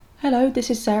Hello, this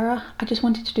is Sarah. I just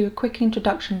wanted to do a quick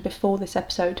introduction before this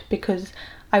episode because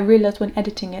I realised when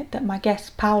editing it that my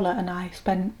guest Paula and I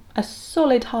spent a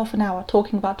solid half an hour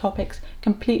talking about topics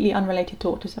completely unrelated to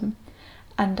autism.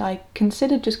 And I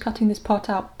considered just cutting this part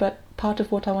out, but part of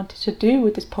what I wanted to do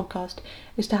with this podcast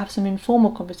is to have some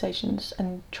informal conversations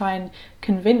and try and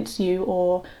convince you,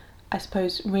 or I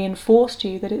suppose reinforce to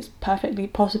you, that it's perfectly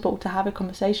possible to have a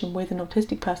conversation with an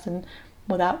autistic person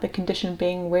without the condition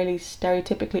being really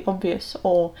stereotypically obvious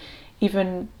or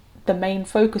even the main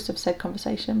focus of said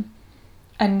conversation.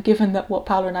 And given that what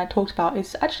Paula and I talked about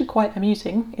is actually quite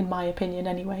amusing, in my opinion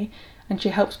anyway, and she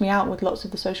helps me out with lots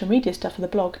of the social media stuff for the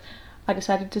blog, I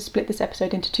decided to split this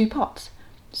episode into two parts.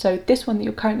 So this one that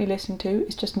you're currently listening to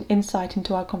is just an insight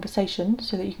into our conversation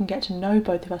so that you can get to know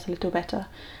both of us a little better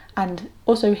and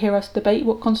also hear us debate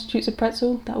what constitutes a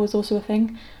pretzel. That was also a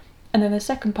thing. And then the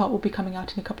second part will be coming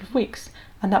out in a couple of weeks,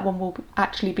 and that one will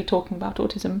actually be talking about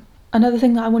autism. Another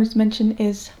thing that I wanted to mention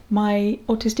is my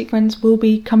autistic friends will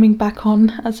be coming back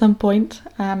on at some point,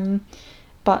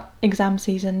 but exam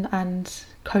season and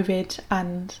COVID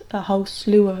and a whole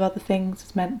slew of other things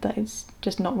has meant that it's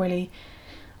just not really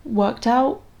worked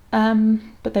out,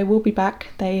 but they will be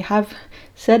back. They have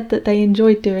said that they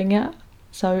enjoyed doing it,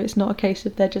 so it's not a case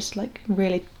of they're just like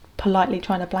really politely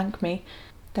trying to blank me.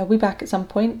 They'll be back at some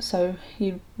point, so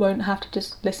you won't have to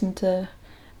just listen to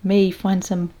me find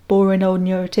some boring old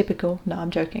neurotypical. No,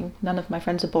 I'm joking. None of my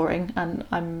friends are boring, and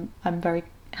I'm very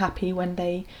happy when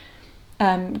they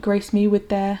grace me with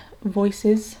their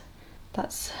voices.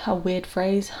 That's a weird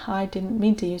phrase. I didn't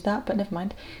mean to use that, but never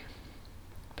mind.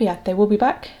 But yeah, they will be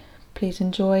back. Please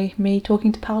enjoy me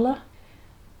talking to Paula.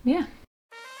 Yeah.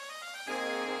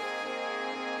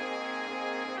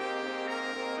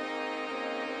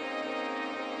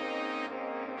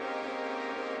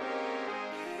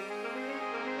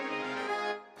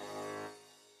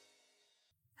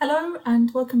 Hello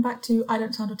and welcome back to I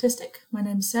Don't Sound Autistic. My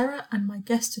name's Sarah and my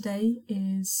guest today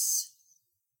is...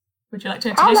 Would you like to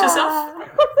introduce yourself?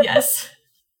 Yes.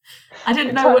 I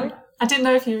didn't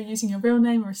know if you were using your real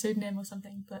name or a pseudonym or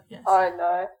something, but yes. I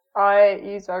know. I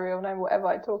use my real name whatever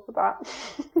I talk about.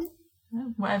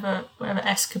 whatever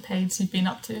escapades you've been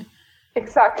up to.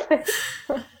 Exactly.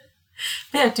 But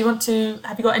yeah,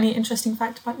 have you got any interesting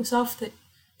fact about yourself that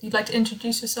you'd like to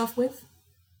introduce yourself with?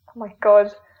 Oh my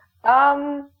god.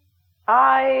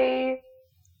 I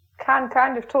can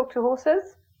kind of talk to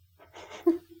horses.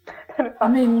 I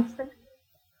mean,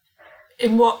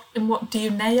 in what do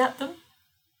you neigh at them?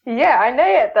 Yeah, I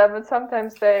neigh at them, and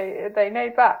sometimes they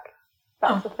neigh back.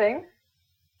 That's the thing.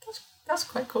 That's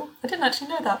quite cool. I didn't actually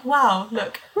know that. Wow,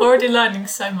 look, already learning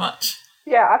so much.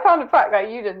 Yeah, I found a fact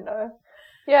that you didn't know.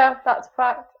 Yeah, that's a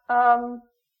fact. I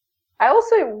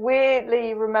also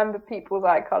weirdly remember people's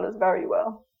eye colours very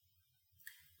well.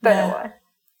 Don't know why.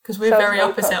 Because we're very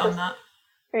opposite on that.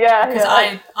 Yeah. Because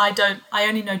I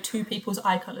only know two people's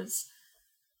eye colours.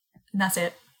 And that's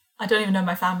it. I don't even know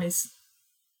my family's.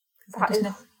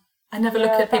 I never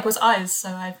look at people's eyes,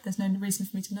 so there's no reason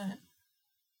for me to know it.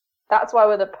 That's why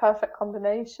we're the perfect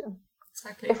combination.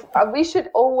 Exactly. We should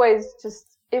always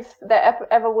just, if there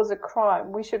ever was a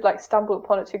crime, we should stumble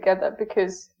upon it together,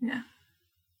 because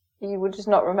you would just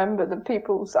not remember the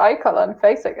people's eye colour and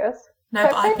face, I guess. No,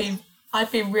 but I'd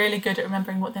be really good at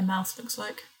remembering what their mouth looks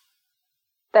like.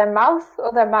 Their mouth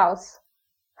or their mouse?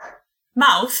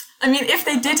 Mouth? I mean, if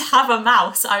they did have a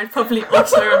mouse, I would probably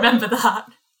also remember that.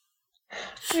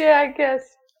 Yeah, I guess.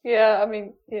 Yeah, I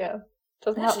mean, yeah.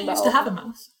 Doesn't happen that often. I used to have a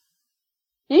mouse.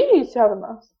 You used to have a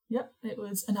mouse? Yep, it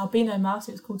was an albino mouse.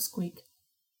 It was called Squeak.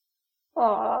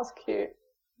 Oh, that's cute.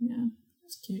 Yeah,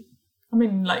 that's cute. I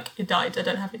mean, it died. I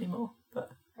don't have it anymore,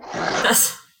 but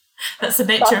that's the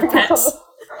nature of pets.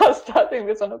 I'm starting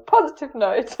this on a positive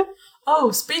note.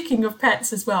 Oh, speaking of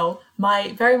pets as well,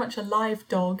 my very much alive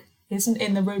dog isn't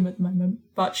in the room at the moment,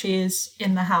 but she is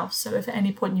in the house. So if at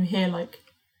any point you hear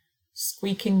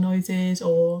squeaking noises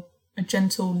or a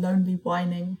gentle, lonely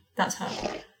whining, that's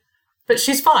her. But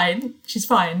she's fine. She's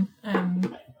fine.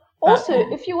 Also,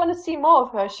 if you want to see more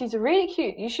of her, she's really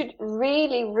cute. You should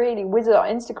really, really visit our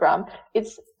Instagram.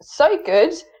 It's so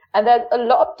good. And there's a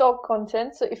lot of dog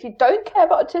content, so if you don't care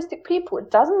about autistic people,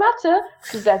 it doesn't matter,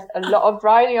 because there's a lot of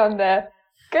writing on there.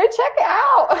 Go check it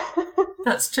out!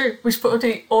 That's true. We should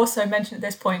probably also mention at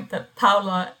this point that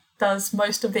Paula does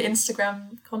most of the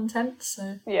Instagram content,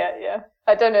 so... Yeah.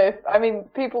 I don't know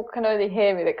people can only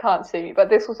hear me, they can't see me, but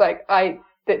this was I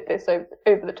did this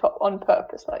over the top on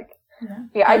purpose,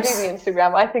 Yeah, I do the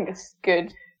Instagram. I think it's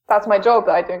good. That's my job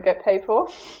that I don't get paid for.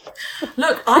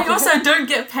 Look, I also don't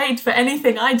get paid for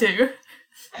anything I do.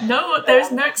 No, there's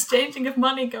no exchanging of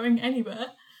money going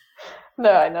anywhere.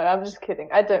 No, I know. I'm just kidding.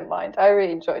 I don't mind. I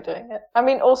really enjoy doing it. I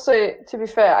mean, also, to be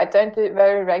fair, I don't do it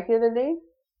very regularly.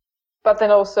 But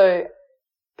then also,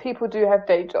 people do have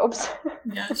day jobs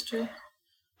Yeah, it's true.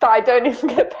 that I don't even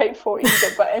get paid for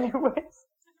either. But anyways.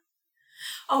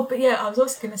 Oh, but yeah, I was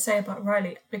also going to say about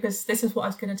Riley, because this is what I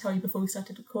was going to tell you before we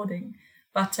started recording.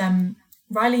 But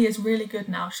Riley is really good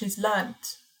now. She's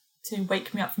learnt to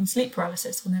wake me up from sleep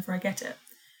paralysis whenever I get it.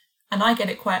 And I get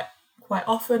it quite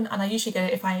often, and I usually get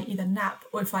it if I either nap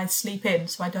or if I sleep in,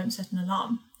 so I don't set an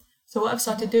alarm. So what I've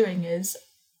started doing is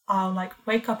I'll like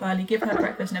wake up early, give her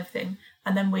breakfast and everything,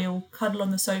 and then we'll cuddle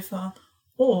on the sofa,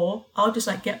 or I'll just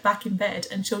like get back in bed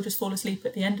and she'll just fall asleep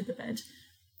at the end of the bed.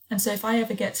 And so if I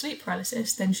ever get sleep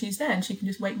paralysis, then she's there and she can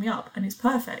just wake me up, and it's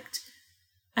perfect.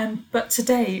 But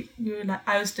today,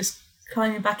 I was just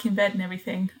climbing back in bed and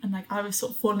everything, and like I was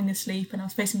sort of falling asleep and I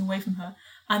was facing away from her,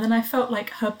 and then I felt like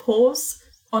her paws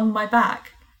on my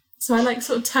back. So I like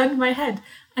sort of turned my head,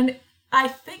 and I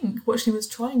think what she was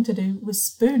trying to do was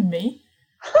spoon me,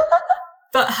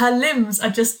 but her limbs are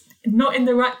just not in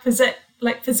the right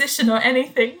position or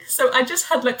anything. So I just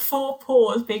had like 4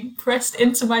 paws being pressed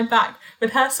into my back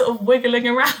with her sort of wiggling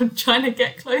around trying to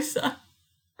get closer.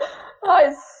 That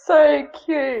is so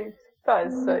cute. That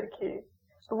is so cute.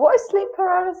 What is sleep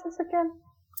paralysis again?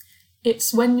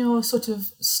 It's when you're sort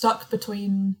of stuck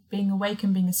between being awake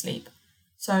and being asleep.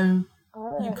 So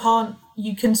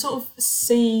you can sort of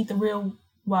see the real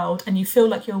world and you feel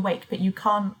like you're awake, but you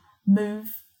can't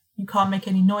move, you can't make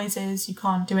any noises, you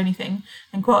can't do anything.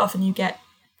 And quite often you get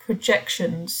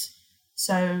projections.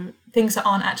 So things that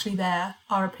aren't actually there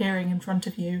are appearing in front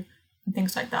of you and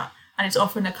things like that. And it's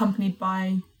often accompanied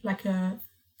by like a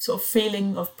sort of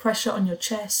feeling of pressure on your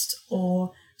chest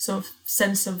or sort of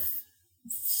sense of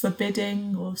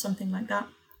forbidding or something like that.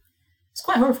 It's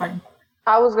quite horrifying.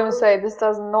 I was going to say, this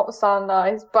does not sound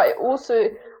nice, but it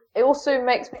also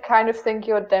makes me kind of think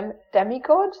you're a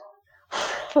demigod.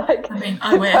 Like, I mean,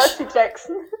 I wish. Percy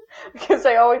Jackson. Because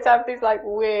they always have these like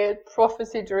weird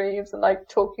prophecy dreams and like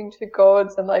talking to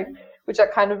gods and like, which are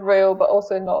kind of real but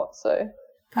also not. So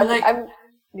I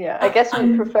guess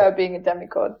you prefer being a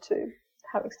demigod to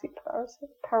having sleep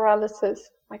paralysis.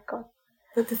 My God.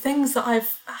 But the things that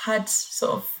I've had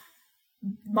sort of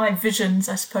my visions,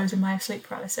 I suppose, in my sleep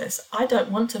paralysis, I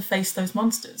don't want to face those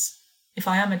monsters if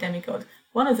I am a demigod.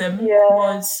 One of them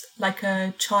was like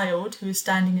a child who was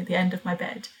standing at the end of my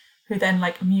bed, who then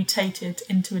like mutated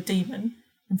into a demon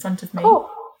in front of me. Cool.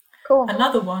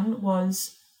 Another one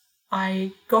was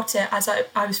I got it as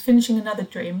I was finishing another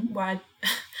dream where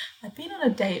I'd been on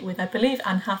a date with, I believe,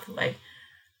 Anne Hathaway.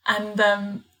 And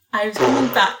I was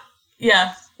coming back.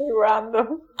 Yeah. So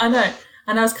random. I know.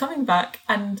 And I was coming back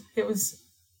and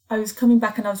I was coming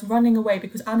back and I was running away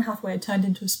because Anne Hathaway had turned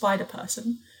into a spider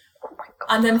person. Oh my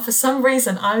God. And then for some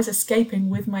reason I was escaping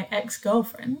with my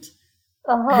ex-girlfriend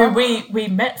who we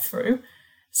met through.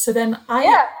 So then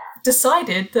I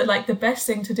decided that like the best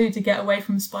thing to do to get away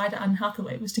from Spider Anne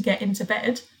Hathaway was to get into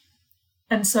bed.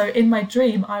 And so in my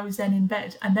dream I was then in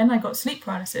bed, and then I got sleep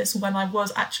paralysis when I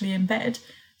was actually in bed.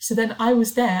 So then I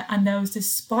was there and there was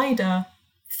this spider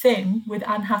thing with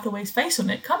Anne Hathaway's face on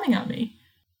it coming at me.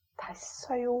 That's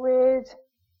so weird.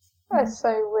 That's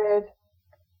so weird.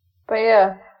 But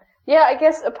yeah, I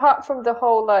guess apart from the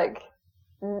whole like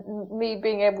me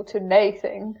being able to neigh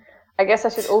thing, I guess I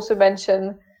should also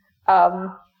mention I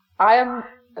am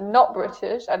not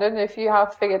British. I don't know if you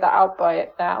have figured that out by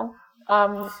it now.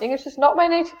 English is not my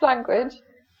native language.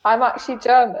 I'm actually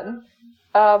German.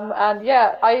 And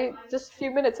yeah, I just a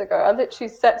few minutes ago, I literally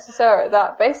said to Sarah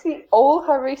that basically all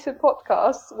her recent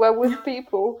podcasts were with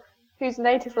people whose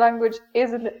native language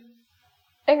isn't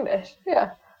English.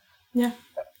 Yeah. Yeah.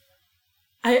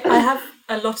 I have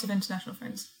a lot of international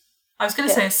friends. I was going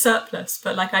to say a surplus,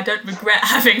 but like I don't regret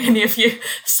having any of you.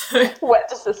 So what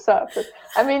just a surplus?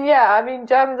 I mean,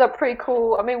 Germans are pretty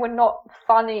cool. I mean, we're not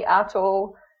funny at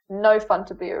all. No fun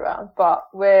to be around, but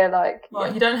we're like...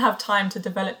 Well, you don't have time to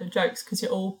develop your jokes because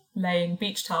you're all laying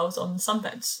beach towels on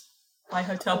sunbeds by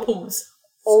hotel pools.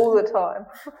 All the time.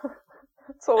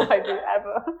 That's all I do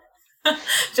ever.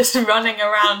 Just running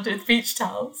around with beach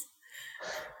towels.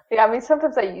 Yeah, I mean,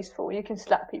 sometimes they're useful. You can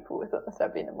slap people with it instead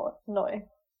of being annoying.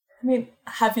 I mean,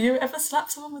 have you ever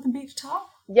slapped someone with a beach towel?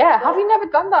 Yeah, have you never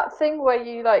done that thing where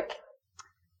you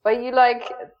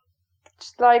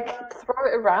just throw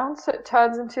it around so it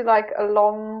turns into like a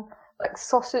long like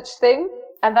sausage thing,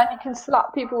 and then you can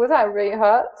slap people with that? It really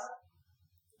hurts.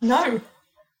 No,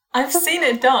 I've seen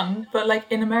it done, but like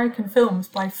in American films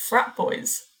by frat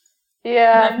boys.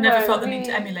 Yeah, and I've never felt the need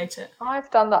to emulate it.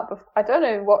 I've done that before. I don't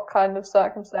know what kind of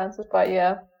circumstances, but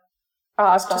yeah,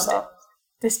 I've done that.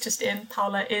 This just in,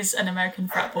 Paula is an American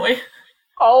frat boy.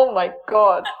 Oh my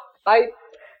god.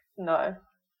 No.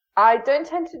 I don't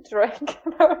tend to drink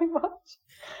very much.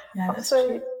 Yeah, that's So,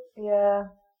 true. yeah.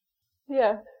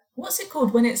 Yeah. What's it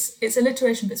called when it's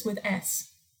alliteration but it's with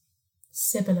S?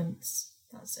 Sibilance.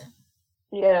 That's it.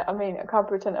 Yeah, I mean, I can't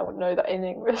pretend I would know that in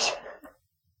English.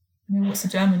 I mean, what's the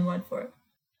German word for it?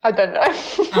 I don't know.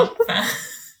 Oh, fair.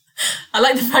 I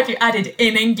like the fact you added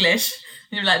in English.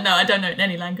 And you're like, no, I don't know it in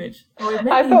any language. Or maybe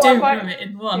I you thought I do might- know it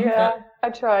in one, Yeah, but I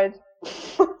tried.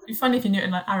 it'd be funny if you knew it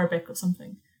in like Arabic or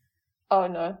something. Oh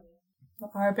no.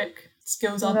 Arabic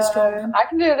skills aren't No, strong then. I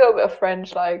can do a little bit of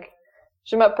French, like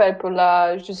je m'appelle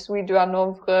Paula, je suis de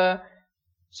Hanovre,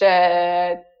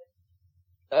 j'ai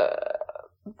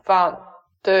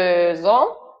 22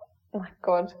 ans. Oh my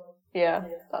god. Yeah,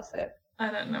 that's it. I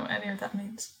don't know what any of that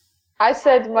means. I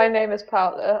said my name is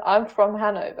Paula. I'm from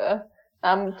Hanover.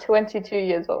 I'm 22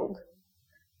 years old.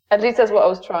 At least that's what I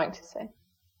was trying to say.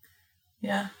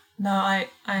 Yeah. No, I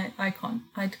can't.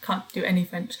 I can't do any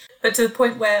French. But to the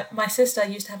point where my sister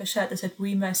used to have a shirt that said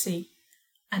 "Oui merci,"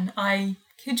 and I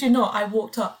kid you not, I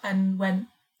walked up and went,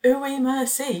 "Oui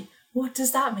merci." What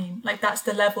does that mean? Like that's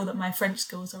the level that my French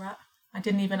skills are at. I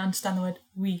didn't even understand the word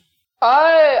 "oui."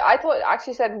 Oh, I thought it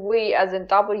actually said we as in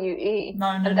W-E. No,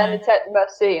 And then it said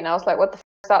merci, and I was like, what the f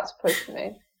is that supposed to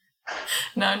mean?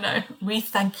 No. We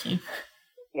thank you.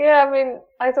 Yeah, I mean,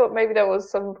 I thought maybe there was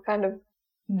some kind of,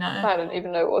 No, I don't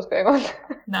even know what was going on.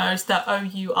 no, it's the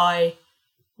OUI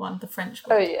one, the French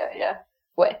Oh, one. yeah.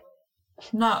 Wait.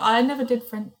 No, I never did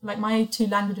French. Like my two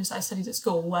languages I studied at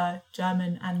school were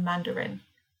German and Mandarin.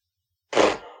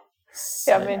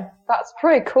 Yeah, I mean, that's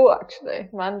pretty cool, actually,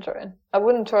 Mandarin. I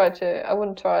wouldn't try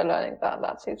learning that.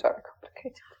 That seems very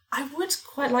complicated. I would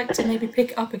quite like to maybe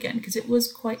pick it up again because it was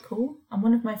quite cool. And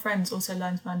one of my friends also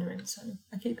learns Mandarin, so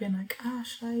I keep being like,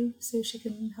 should I see if she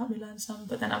can help me learn some?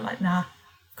 But then I'm like, nah,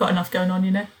 got enough going on,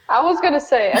 you know? I was going to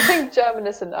say, I think German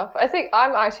is enough. I think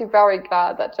I'm actually very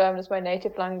glad that German is my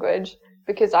native language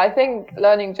because I think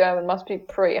learning German must be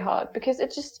pretty hard because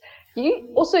it just, you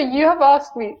have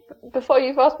asked me, before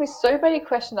you've asked me so many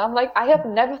questions. I'm like, I have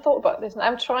never thought about this and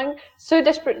I'm trying so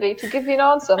desperately to give you an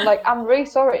answer. I'm like, I'm really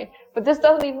sorry, but this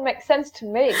doesn't even make sense to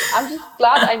me. I'm just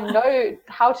glad I know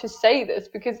how to say this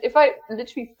because if I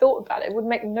literally thought about it, it would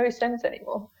make no sense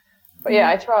anymore. But yeah,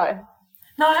 I try.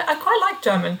 No, I quite like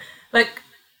German. Like,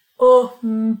 well,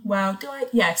 do I?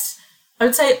 Yes. I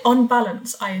would say on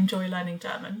balance, I enjoy learning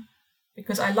German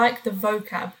because I like the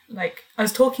vocab. Like, I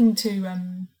was talking to,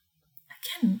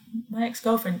 again, my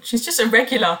ex-girlfriend. She's just a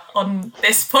regular on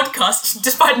this podcast,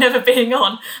 despite never being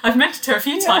on. I've mentioned her a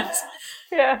few times.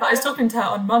 Yeah. But I was talking to her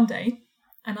on Monday,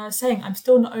 and I was saying I'm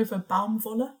still not over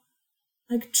Baumwolle,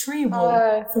 like tree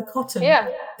wool for cotton. Yeah.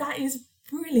 That is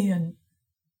brilliant.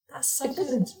 That's so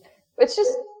good. It's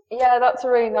just, yeah, that's a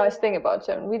really nice thing about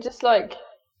German. We just like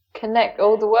connect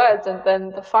all the words and then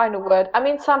the final word. I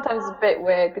mean, sometimes it's a bit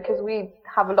weird because we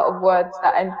have a lot of words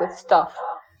that end with stuff.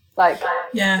 Like,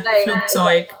 Yeah, plane,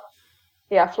 Flugzeug.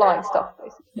 yeah, flying stuff,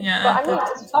 basically. Yeah, But I mean,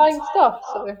 it's flying stuff,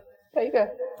 so there you go.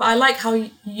 but I like how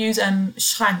you use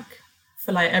Schrank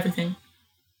for like everything.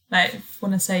 Like if you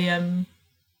want to say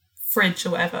fridge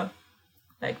or whatever,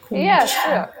 like cool. Yeah,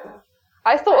 sure.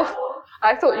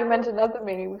 I thought you meant another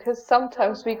meaning because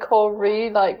sometimes we call really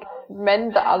like men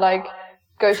that are like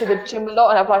go to the gym a lot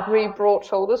and have like really broad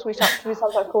shoulders. We sometimes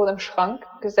call them Schrank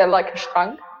because they're like a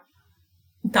Schrank.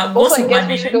 That Also, I wasn't my guess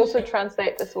we should meaning. also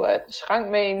translate this word. Schrank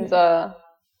means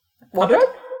wardrobe.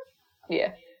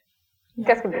 Yeah, I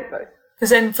guess it can be both. Because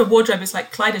then for wardrobe it's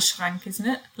like Kleiderschrank, isn't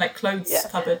it? Like clothes Yeah.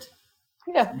 cupboard.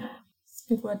 Yeah. It's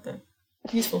a good word though.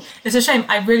 Useful. It's a shame.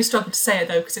 I really struggled to say it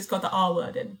though because it's got the R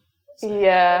word in.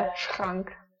 Yeah, Schrank.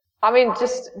 I mean,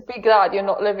 just be glad you're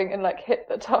not living in like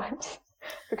Hitler times,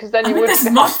 because then I you mean, would there's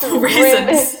have multiple to really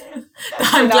reasons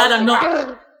that I'm glad I'm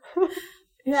not.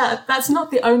 Yeah, that's not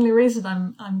the only reason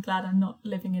I'm glad I'm not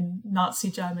living in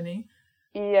Nazi Germany.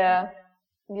 Yeah,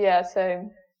 same.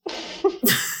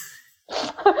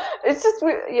 It's just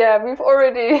we've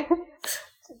already.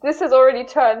 This has already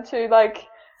turned to like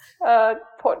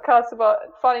podcasts about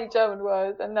funny German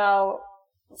words, and now.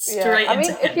 Yeah, Straight I into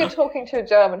mean, if Hitler. you're talking to a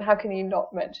German, how can you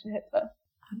not mention Hitler?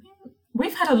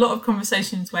 We've had a lot of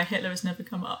conversations where Hitler has never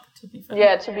come up, to be fair.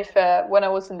 Yeah, to be fair, when I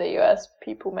was in the US,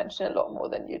 people mention it a lot more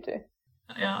than you do.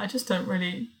 Yeah, I don't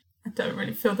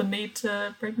really feel the need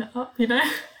to bring that up, you know?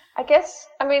 I guess,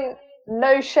 I mean,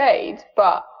 no shade,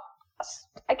 but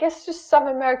I guess just some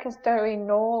Americans don't really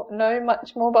know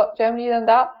much more about Germany than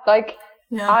that. Like,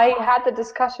 Yeah. I had the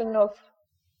discussion of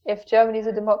if Germany is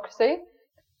a democracy.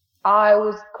 I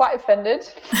was quite offended,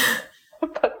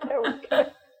 but there we go.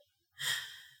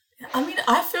 I mean,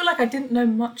 I feel like I didn't know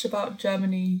much about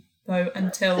Germany though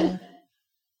until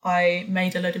I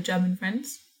made a load of German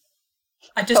friends.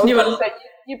 I just knew a lot.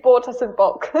 You bought us in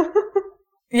bulk.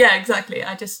 Yeah, exactly.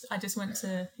 I just went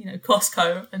to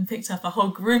Costco and picked up a whole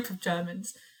group of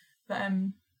Germans. But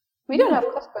we don't have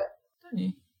Costco. Don't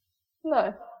you?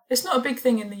 No. It's not a big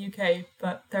thing in the UK,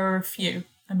 but there are a few,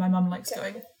 and my mum likes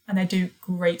going. And they do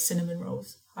great cinnamon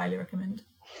rolls. Highly recommend.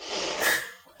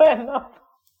 Fair enough.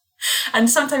 And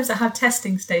sometimes they have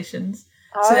testing stations.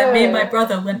 So then me and my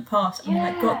brother went past and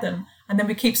we got them. And then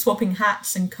we keep swapping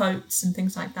hats and coats and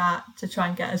things like that to try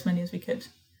and get as many as we could.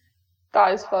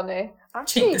 That is funny.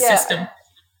 Actually, Cheat the system.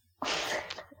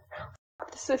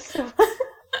 The system.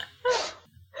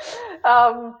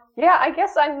 I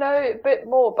guess I know a bit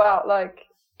more about like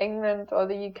England or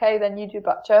the UK than you do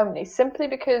about Germany, simply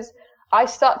because I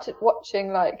started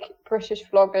watching like British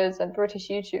vloggers and British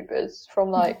YouTubers from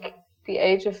like the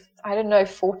age of, I don't know,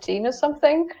 14 or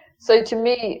something. So to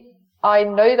me, I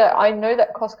know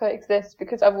that Costco exists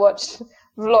because I've watched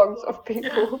vlogs of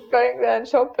people going there and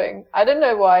shopping. I don't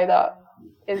know why that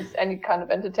is any kind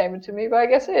of entertainment to me, but I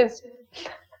guess it is.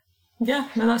 Yeah,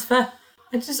 no, that's fair.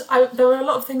 There were a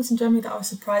lot of things in Germany that I was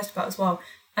surprised about as well,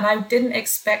 and I didn't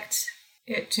expect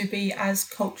it to be as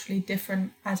culturally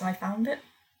different as I found it.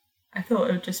 I thought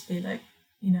it would just be like,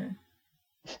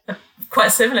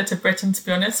 quite similar to Britain, to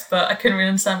be honest, but I couldn't really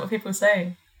understand what people were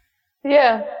saying.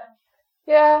 Yeah.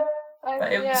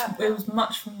 But it was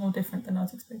much more different than I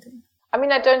was expecting. I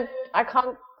mean, I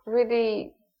can't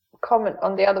really comment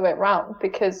on the other way around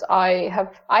because I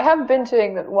have been to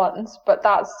England once, but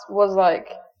that was like,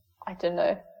 I don't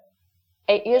know,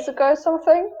 8 years ago or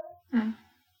something. Mm.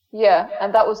 Yeah,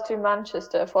 and that was to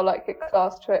Manchester for like a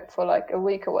class trip for like a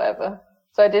week or whatever.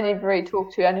 So I didn't even really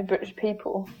talk to any British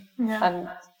people. Yeah. And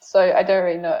so I don't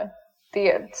really know.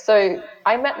 So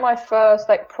I met my first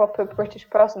like proper British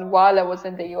person while I was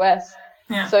in the US.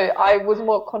 Yeah. So I was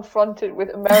more confronted with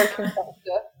American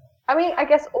culture. I mean, I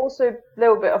guess also a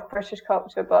little bit of British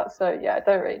culture, but so yeah, I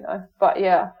don't really know. But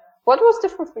yeah, what was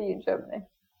different for you in Germany?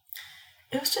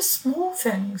 It was just small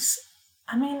things.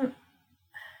 I mean,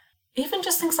 even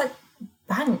just things like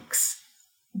banks.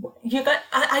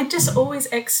 I just always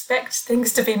expect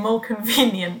things to be more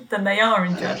convenient than they are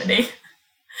in Germany.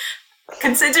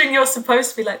 Considering you're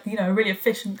supposed to be like, a really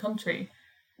efficient country.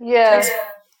 Yeah. It takes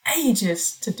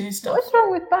ages to do stuff. What's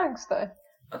wrong with banks though?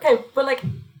 Okay, but like,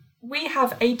 we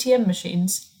have ATM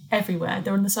machines everywhere.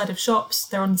 They're on the side of shops,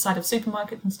 they're on the side of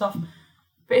supermarkets and stuff.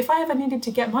 But if I ever needed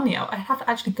to get money out, I'd have to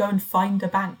actually go and find a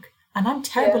bank. And I'm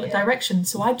terrible at directions,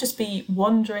 so I'd just be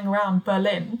wandering around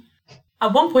Berlin.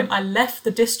 At one point, I left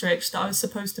the district that I was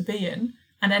supposed to be in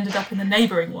and ended up in the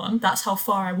neighbouring one. That's how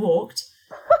far I walked.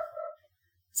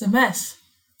 It's a mess.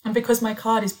 And because my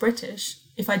card is British,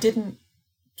 if I didn't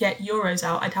get euros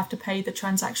out, I'd have to pay the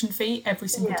transaction fee every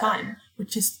single time,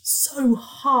 which is so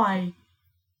high.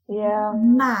 Yeah.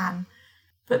 Man.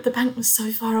 But the bank was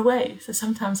so far away. So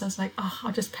sometimes I was like,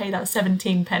 I'll just pay that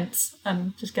 17 pence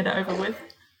and just get it over with.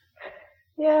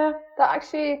 Yeah,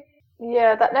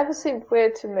 that never seemed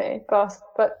weird to me.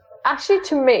 But actually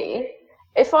to me,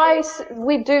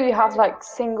 we do have like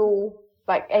single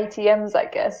like ATMs, I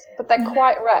guess, but they're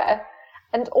quite rare.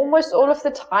 And almost all of the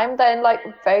time they're in like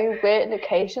very weird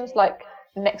locations, like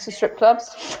next to strip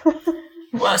clubs.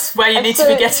 Well, that's where you need to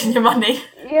be getting your money.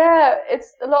 Yeah,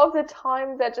 it's a lot of the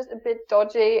time they're just a bit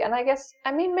dodgy. And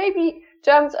I mean, maybe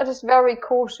Germans are just very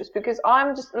cautious because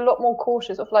I'm just a lot more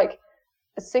cautious of like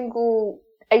a single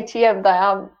ATM than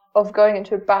I am of going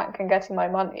into a bank and getting my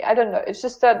money. I don't know. It's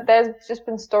just that there's just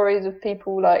been stories of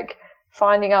people like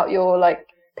finding out your like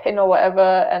PIN or whatever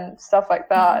and stuff like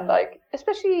that. And like,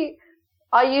 especially,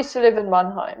 I used to live in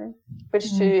Mannheim,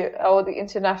 which to all the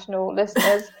international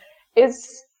listeners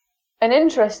is an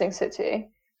interesting city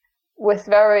with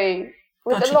a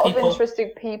lot of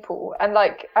interesting people. And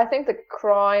like, I think the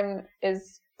crime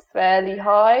is fairly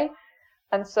high.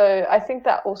 And so I think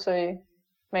that also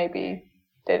maybe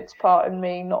did its part in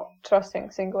me not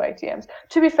trusting single ATMs.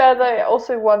 To be fair though, I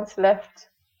also once left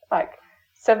like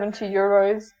 70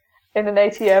 euros in an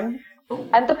ATM.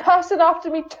 And the person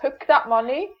after me took that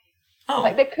money.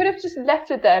 Like, they could have just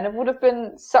left it there and it would have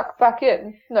been sucked back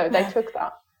in. No, they took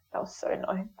that. That was so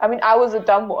annoying. I mean, I was a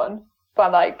dumb one,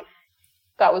 but, like,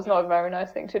 that was not a very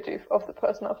nice thing to do of the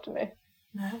person after me.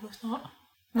 No, it was not.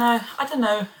 No, I don't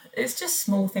know. It's just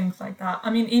small things like that. I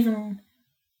mean, even,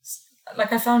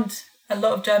 like, I found a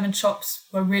lot of German shops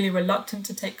were really reluctant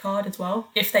to take card as well,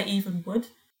 if they even would.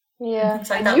 Yeah, and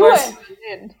like and that. you weren't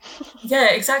in. Yeah,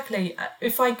 exactly.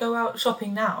 If I go out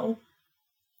shopping now,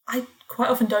 I quite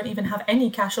often don't even have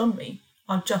any cash on me.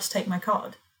 I'll just take my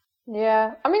card.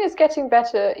 Yeah, I mean it's getting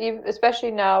better, even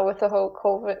especially now with the whole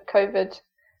COVID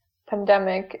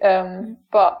pandemic.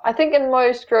 But I think in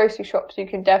most grocery shops you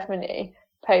can definitely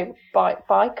pay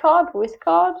by card, with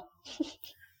card.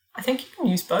 I think you can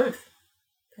use both.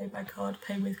 Pay by card,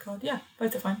 pay with card. Yeah,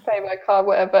 both are fine. Pay by card,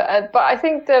 whatever. But I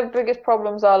think the biggest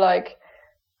problems are like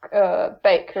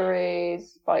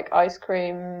bakeries, like ice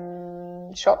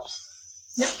cream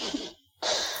shops. Yep.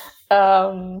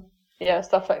 Yeah,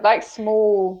 stuff like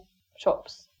small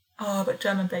shops. Oh, but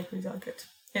German bakeries are good.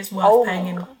 It's worth paying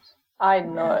in. God. I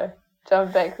know.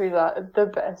 German bakeries are the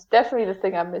best. Definitely the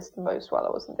thing I missed the most while I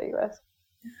was in the US.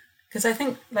 Because I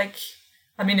think,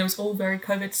 it was all very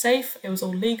COVID safe. It was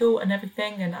all legal and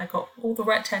everything, and I got all the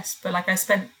right tests. But I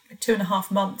spent 2.5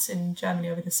 months in Germany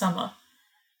over the summer.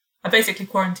 I basically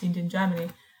quarantined in Germany,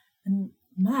 and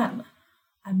man,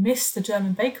 I missed the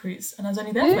German bakeries, and I was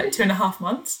only there for 2.5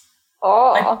 months.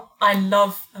 Oh, I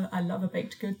love a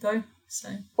baked good though. So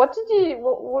what did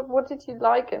you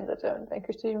like in the German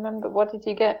bakeries? Do you remember? What did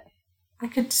you get? I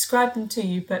could describe them to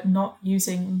you, but not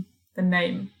using the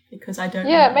name because I don't.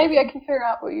 Yeah, maybe I can figure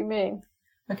out what you mean.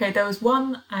 Okay, there was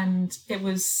one, and it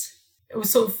was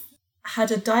sort of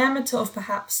had a diameter of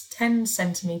perhaps 10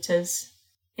 centimeters.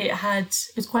 It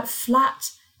was quite flat.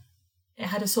 It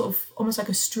had a sort of almost like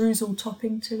a streusel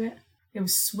topping to it. It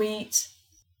was sweet.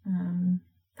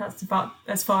 That's about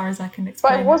as far as I can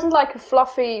explain. But it wasn't like a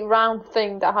fluffy round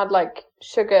thing that had like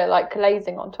sugar, like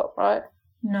glazing on top, right?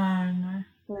 No.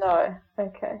 No.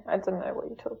 Okay, I don't know what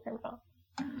you're talking about.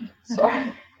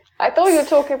 Sorry. I thought you were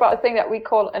talking about a thing that we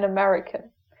call an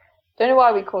American. Don't know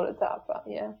why we call it that, but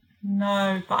yeah.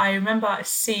 No, but I remember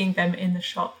seeing them in the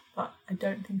shop, but I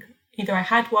don't think either I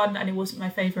had one and it wasn't my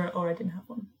favourite or I didn't have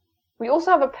one. We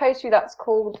also have a pastry that's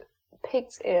called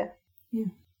pig's ear. Yeah.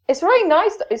 It's really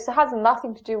nice. It has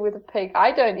nothing to do with a pig.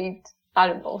 I don't eat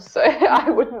animals, so I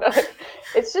wouldn't know.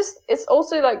 It's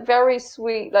also like very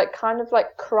sweet, like kind of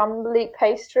like crumbly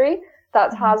pastry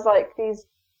that has like these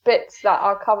bits that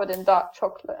are covered in dark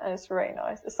chocolate, and it's really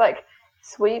nice. It's like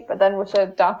sweet, but then with a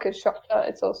darker chocolate,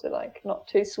 it's also like not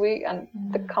too sweet, and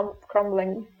the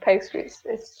crumbling pastries,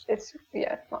 it's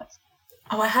nice.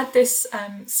 Oh, I had this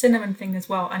cinnamon thing as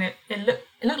well, and it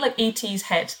looked like E.T.'s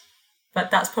head,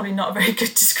 but that's probably not a very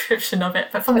good description of it.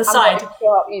 But from the side, I'm not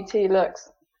sure how E.T. looks.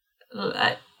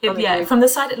 From the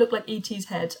side it looked like E.T.'s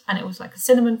head, and it was like a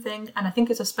cinnamon thing, and I think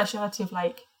it's a speciality of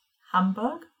like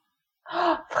Hamburg.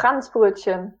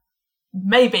 Franzbrötchen.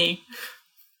 Maybe.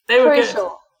 They were pretty good.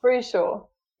 Sure. Pretty sure.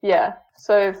 Yeah.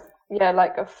 So yeah,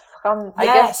 like a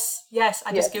Yes.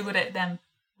 I just googled it then.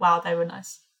 Wow, they were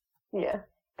nice. Yeah.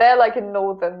 They're like a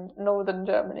northern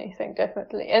Germany thing,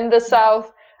 definitely. In the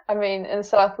south, in the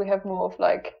south we have more of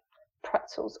like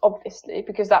pretzels, obviously,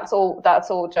 because that's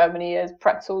all Germany is: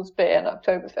 pretzels, beer, and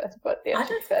Oktoberfest. But I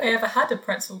don't think I ever had a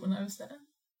pretzel when I was there.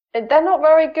 They're not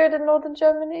very good in northern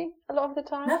Germany a lot of the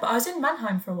time. No, but I was in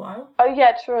Mannheim for a while. Oh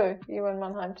yeah, true. You were in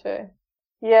Mannheim too.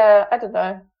 Yeah, I don't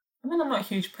know. I'm not a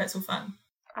huge pretzel fan.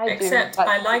 I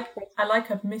like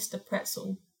a Mr.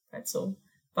 Pretzel,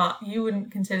 but you wouldn't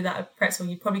consider that a pretzel.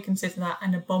 You'd probably consider that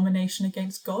an abomination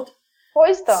against God. What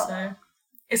is that? So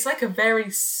it's like a very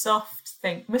soft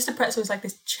thing. Mr. Pretzel is like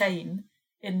this chain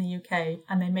in the UK,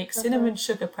 and they make cinnamon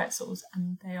sugar pretzels,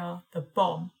 and they are the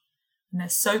bomb. And they're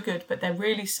so good, but they're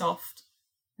really soft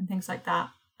and things like that.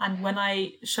 And when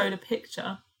I showed a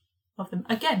picture of them,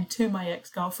 again, to my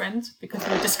ex-girlfriend, because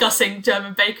we were discussing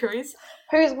German bakeries.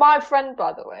 Who's my friend,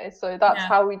 by the way, so that's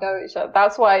how we know each other.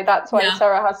 That's why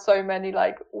Sarah has so many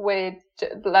like weird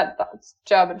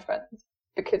German friends,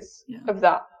 because of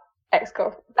that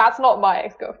ex-girlfriend. That's not my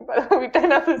ex-girlfriend, by the way. We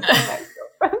don't have the same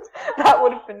ex-girlfriend. That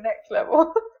would have been next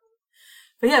level.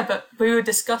 But we were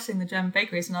discussing the German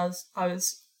bakeries, and I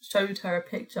was showed her a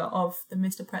picture of the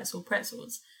Mr. Pretzel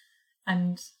pretzels,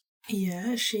 and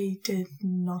she did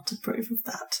not approve of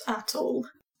that at all.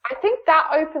 I think that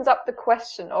opens up the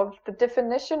question of the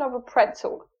definition of a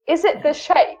pretzel. Is it the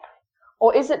shape,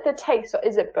 or is it the taste, or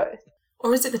is it both?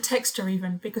 Or is it the texture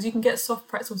even? Because you can get soft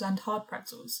pretzels and hard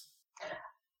pretzels.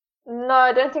 No,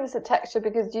 I don't think it's the texture,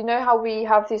 because you know how we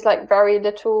have these like very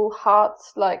little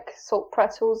hearts, like salt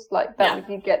pretzels, like that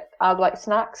you get out of like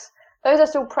snacks? Those are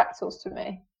still pretzels to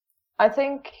me. I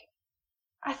think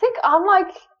I'm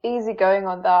like easygoing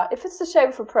on that. If it's the shape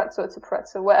of a pretzel, it's a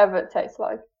pretzel, whatever it tastes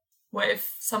like. What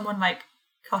if someone like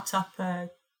cut up a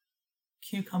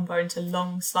cucumber into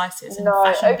long slices and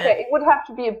fashioned it would have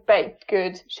to be a baked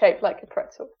good shaped like a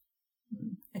pretzel.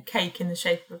 A cake in the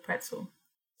shape of a pretzel.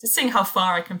 Just seeing how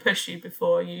far I can push you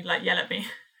before you like yell at me.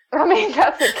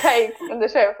 That's a cake in the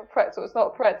shape of a pretzel. It's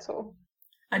not a pretzel.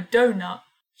 A donut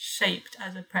shaped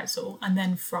as a pretzel and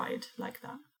then fried like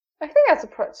that. I think that's a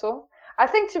pretzel. I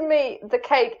think to me the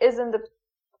cake isn't the.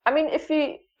 I mean,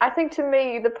 I think to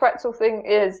me the pretzel thing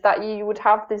is that you would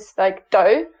have this like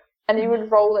dough, and you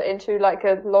would roll it into like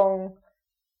a long,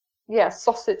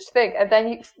 sausage thing, and then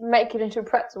you make it into a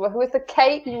pretzel. With the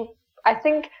cake, I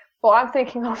think what I'm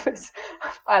thinking of is,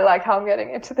 I like how I'm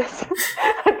getting into this.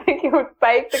 I think you would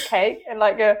bake the cake in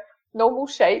like a normal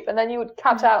shape, and then you would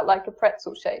cut out like a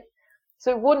pretzel shape.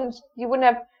 So it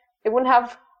wouldn't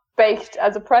have baked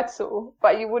as a pretzel,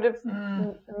 but you would have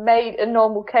made a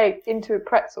normal cake into a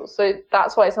pretzel. So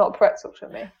that's why it's not a pretzel for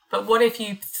me. But what if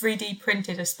you 3D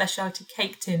printed a specialty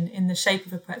cake tin in the shape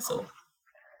of a pretzel?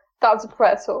 That's a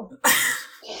pretzel.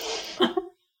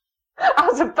 I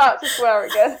was about to swear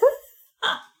again.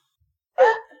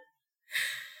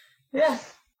 Yeah.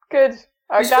 Good.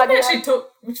 We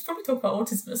should probably talk about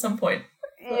autism at some point.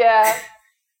 Yeah.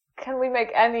 Can we make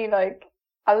any like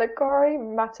allegory,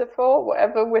 metaphor,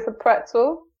 whatever with a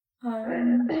pretzel?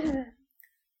 No,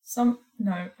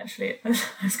 actually, I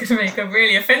was going to make a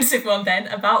really offensive one then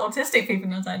about autistic people,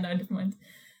 and I was like, no, never mind.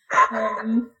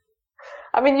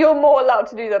 I mean, you're more allowed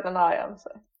to do that than I am,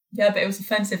 so. Yeah, but it was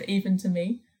offensive even to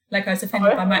me. Like, I was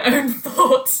offended by my own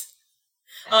thoughts.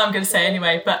 I'm going to say it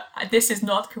anyway, but this is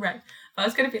not correct. I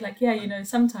was going to be like,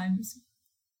 sometimes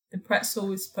the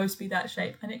pretzel is supposed to be that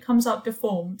shape and it comes out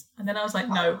deformed. And then I was like,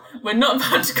 no, we're not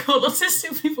about to call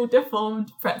autistic people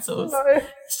deformed pretzels. No,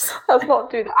 let's not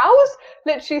do that. I was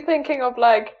literally thinking of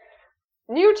like,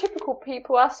 neurotypical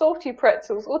people are salty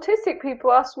pretzels, autistic people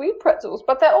are sweet pretzels,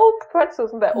 but they're all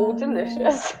pretzels and they're all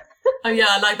delicious. Oh yeah,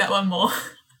 I like that one more,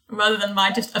 rather than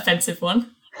my just offensive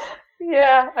one.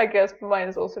 Yeah, I guess mine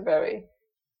is also very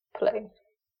plain.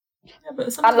 Yeah,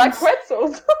 but I like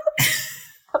pretzels.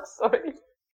 I'm sorry.